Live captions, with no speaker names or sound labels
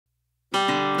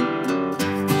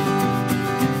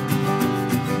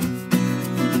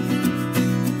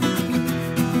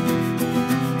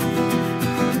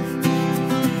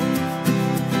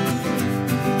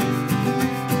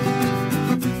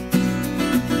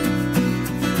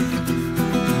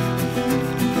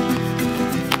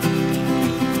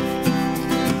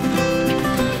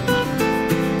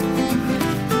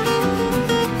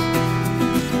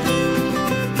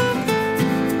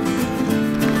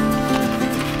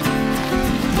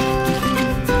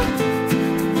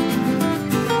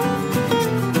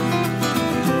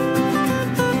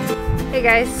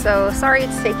Hey guys, so sorry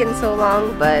it's taken so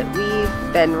long, but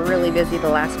we've been really busy the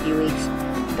last few weeks.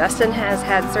 Dustin has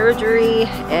had surgery,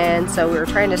 and so we were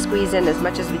trying to squeeze in as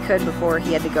much as we could before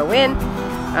he had to go in.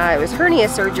 It was hernia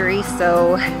surgery,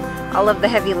 so all of the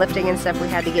heavy lifting and stuff we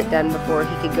had to get done before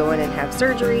he could go in and have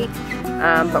surgery.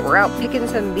 But we're out picking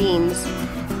some beans,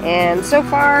 and so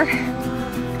far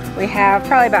we have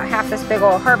probably about half this big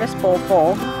old harvest bowl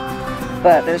full,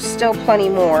 but there's still plenty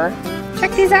more. Check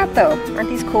these out though, aren't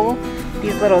these cool?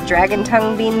 These little dragon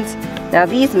tongue beans. Now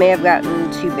these may have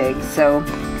gotten too big, so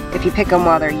if you pick them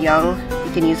while they're young,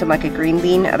 you can use them like a green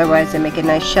bean, otherwise they make a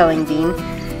nice shelling bean.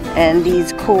 And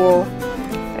these cool,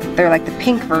 they're like the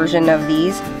pink version of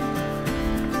these.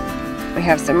 We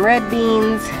have some red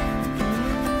beans,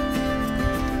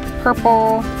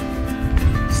 purple,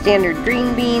 standard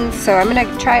green beans. So I'm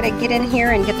gonna try to get in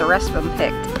here and get the rest of them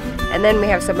picked. And then we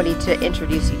have somebody to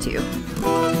introduce you to.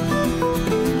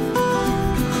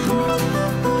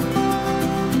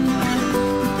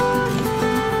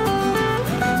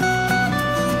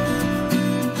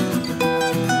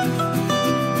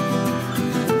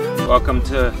 Welcome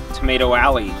to Tomato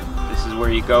Alley. This is where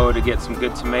you go to get some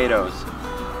good tomatoes.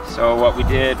 So what we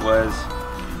did was,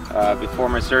 before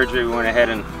my surgery, we went ahead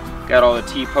and got all the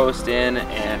T-posts in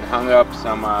and hung up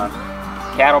some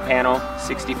cattle panel,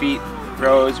 60 feet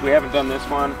rows. We haven't done this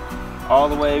one all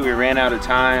the way. We ran out of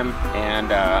time, and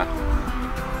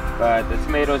but the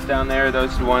tomatoes down there,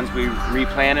 those are the ones we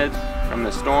replanted from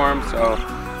the storm, so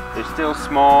they're still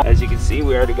small. As you can see,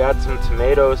 we already got some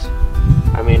tomatoes.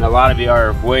 I mean, a lot of you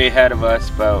are way ahead of us,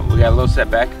 but we got a little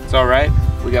setback. It's all right.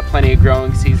 We got plenty of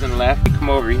growing season left. Come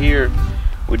over here.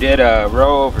 We did a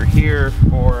row over here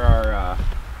for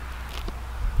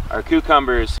our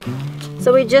cucumbers.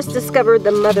 So we just discovered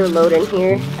the mother load in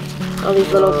here. All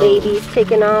these little babies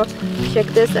taking off. Check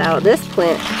this out. This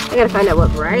plant. I gotta find out what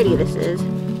variety this is.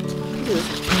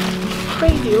 This is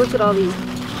crazy. Look at all these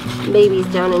babies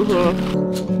down in here.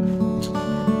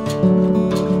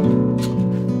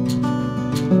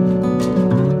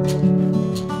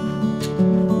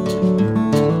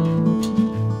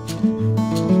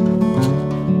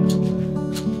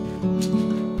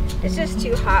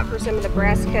 Too hot for some of the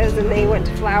brassicas, and they went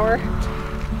to flower.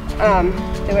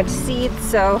 They went to seed,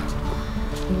 so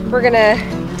we're gonna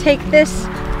take this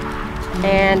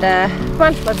and come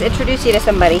on, let's introduce you to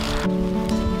somebody.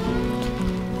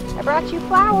 I brought you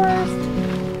flowers.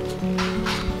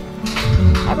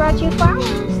 I brought you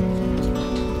flowers.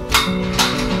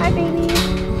 Hi, baby.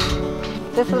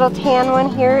 This little tan one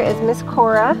here is Miss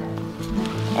Cora,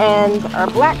 and our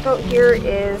black goat here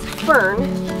is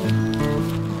Fern.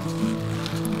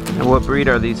 And what breed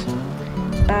are these?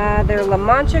 They're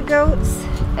LaMancha goats,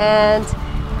 and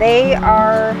they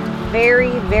are very,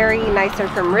 very nice. They're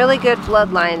from really good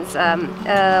bloodlines.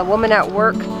 A woman at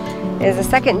work is a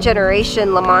second generation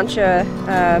LaMancha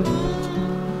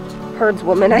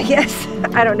herdswoman, I guess.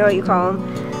 I don't know what you call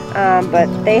them. But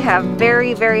they have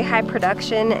very, very high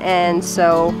production, and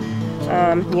so,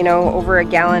 you know, over a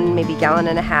gallon, maybe gallon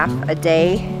and a half a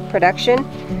day production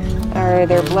are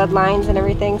their bloodlines and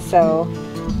everything. So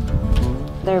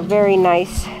they're very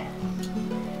nice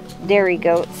dairy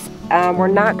goats. We're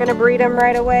not going to breed them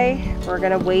right away. We're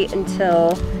going to wait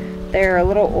until they're a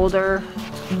little older.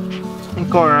 And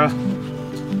Cora.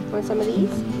 Want some of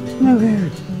these? No hair.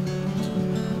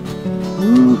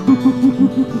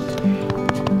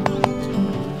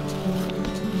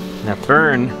 Now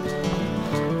Fern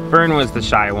was the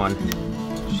shy one.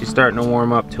 She's starting to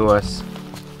warm up to us.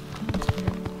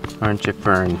 Aren't you,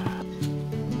 Fern?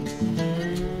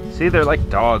 See, they're like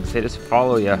dogs, they just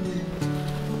follow you.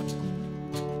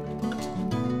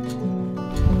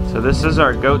 So this is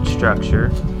our goat structure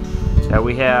that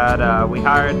we had. We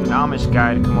hired an Amish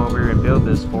guy to come over and build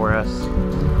this for us.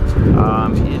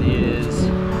 It is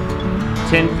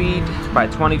 10 feet by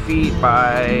 20 feet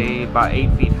by about 8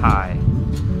 feet high.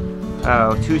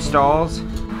 2 stalls.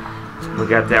 We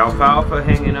got the alfalfa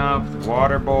hanging up, the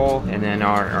water bowl, and then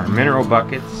our mineral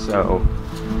buckets. So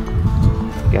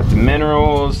got the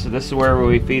minerals. This is where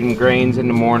we feed them grains in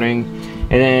the morning,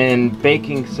 and then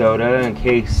baking soda in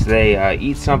case they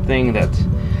eat something that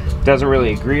doesn't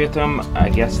really agree with them. I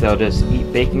guess they'll just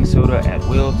eat baking soda at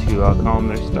will to calm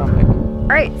their stomach.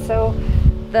 Alright, so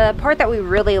the part that we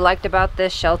really liked about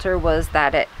this shelter was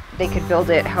that they could build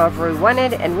it however we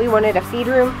wanted, and we wanted a feed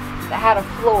room that had a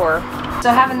floor. So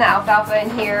having the alfalfa in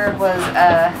here was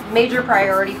a major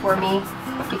priority for me,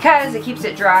 because it keeps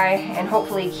it dry and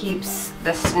hopefully keeps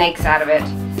the snakes out of it.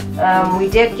 We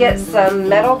did get some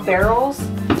metal barrels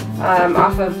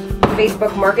off of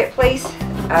Facebook Marketplace.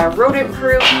 rodent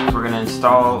proof. We're gonna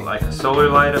install like a solar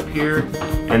light up here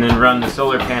and then run the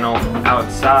solar panel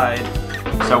outside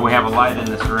so we have a light in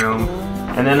this room.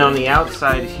 And then on the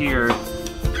outside here,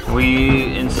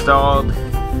 we installed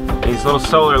these little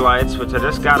solar lights, which I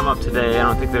just got them up today. I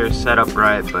don't think they're set up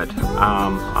right, but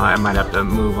I might have to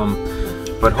move them.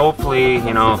 But hopefully,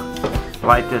 you know,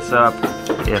 light this up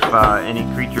if any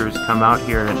creatures come out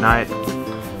here at night.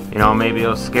 You know, maybe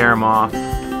it'll scare them off.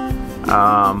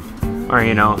 Or,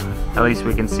 you know, at least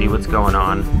we can see what's going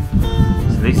on.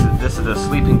 So this is the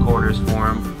sleeping quarters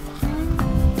for them.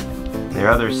 Their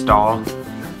other stall.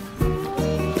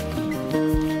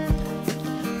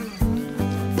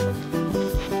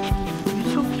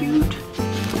 So cute.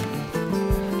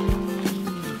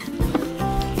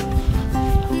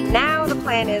 Now the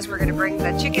plan is we're going to bring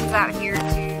the chickens out here to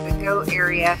the goat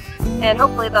area, and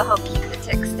hopefully they'll help keep the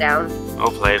ticks down.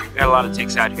 Hopefully. We've got a lot of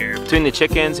ticks out here. Between the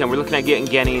chickens, and we're looking at getting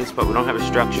guineas, but we don't have a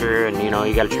structure, and you know,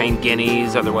 you gotta train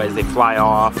guineas, otherwise they fly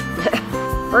off.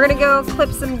 We're gonna go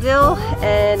clip some dill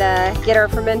and get our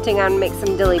fermenting on, make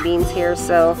some dilly beans here,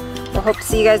 so we'll hope to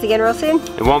see you guys again real soon.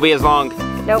 It won't be as long.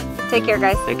 Nope. Take care,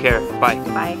 guys. Take care. Bye.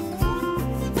 Bye.